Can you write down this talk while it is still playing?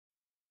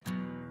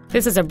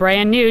This is a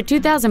brand new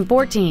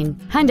 2014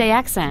 Hyundai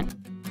Accent.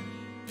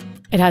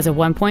 It has a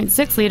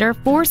 1.6-liter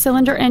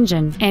four-cylinder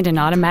engine and an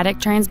automatic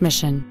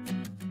transmission.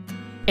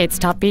 Its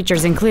top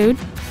features include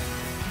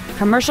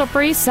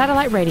commercial-free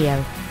satellite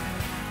radio,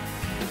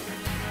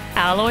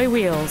 alloy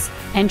wheels,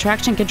 and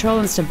traction control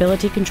and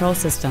stability control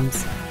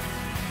systems.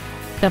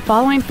 The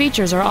following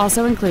features are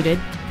also included: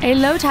 a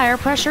low tire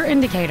pressure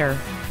indicator,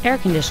 air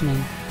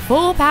conditioning,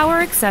 full power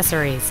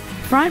accessories,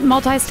 front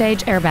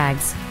multi-stage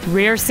airbags,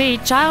 rear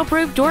seat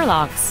child-proof door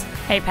locks,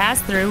 a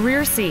pass-through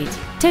rear seat,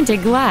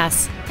 tinted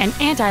glass, an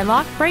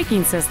anti-lock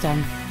braking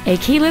system, a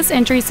keyless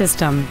entry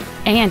system,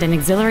 and an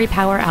auxiliary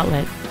power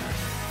outlet.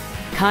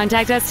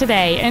 Contact us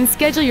today and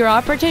schedule your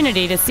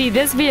opportunity to see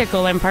this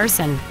vehicle in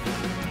person.